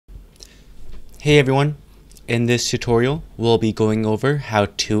Hey everyone, in this tutorial we'll be going over how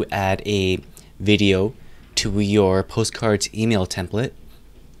to add a video to your Postcards email template.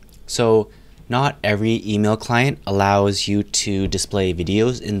 So not every email client allows you to display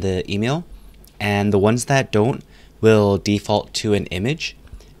videos in the email, and the ones that don't will default to an image.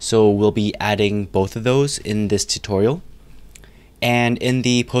 So we'll be adding both of those in this tutorial. And in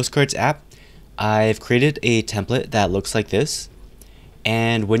the Postcards app, I've created a template that looks like this.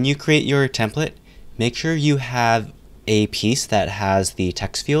 And when you create your template, make sure you have a piece that has the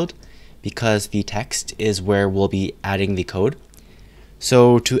text field, because the text is where we'll be adding the code.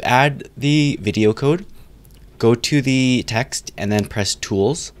 So to add the video code, go to the text and then press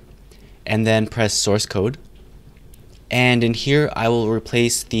Tools, and then press Source Code. And in here, I will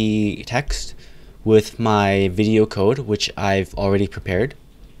replace the text with my video code, which I've already prepared.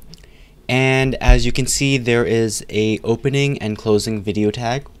 And as you can see, there is a opening and closing video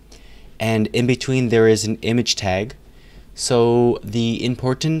tag, and in between there is an image tag. So the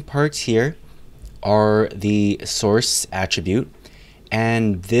important parts here are the source attribute,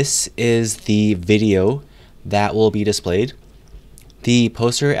 and this is the video that will be displayed. The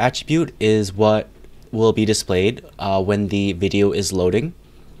poster attribute is what will be displayed when the video is loading,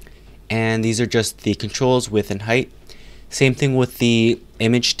 and these are just the controls: width and height. Same thing with the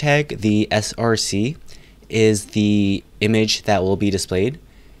image tag. The src is the image that will be displayed,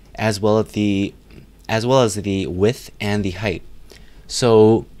 as well as the width and the height.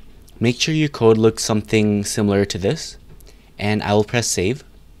 So make sure your code looks something similar to this, and I will press save.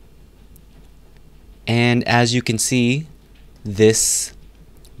 And as you can see, this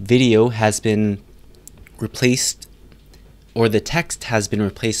video has been replaced, or the text has been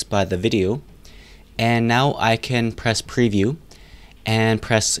replaced by the video. And now I can press preview and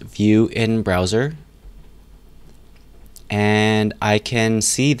press view in browser, and I can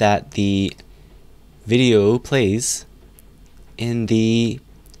see that the video plays in the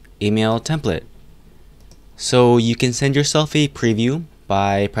email template. So you can send yourself a preview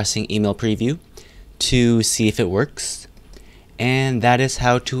by pressing email preview to see if it works. And that is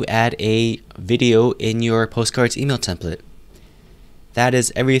how to add a video in your Postcards email template. That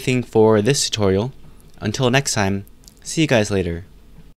is everything for this tutorial. Until next time, see you guys later.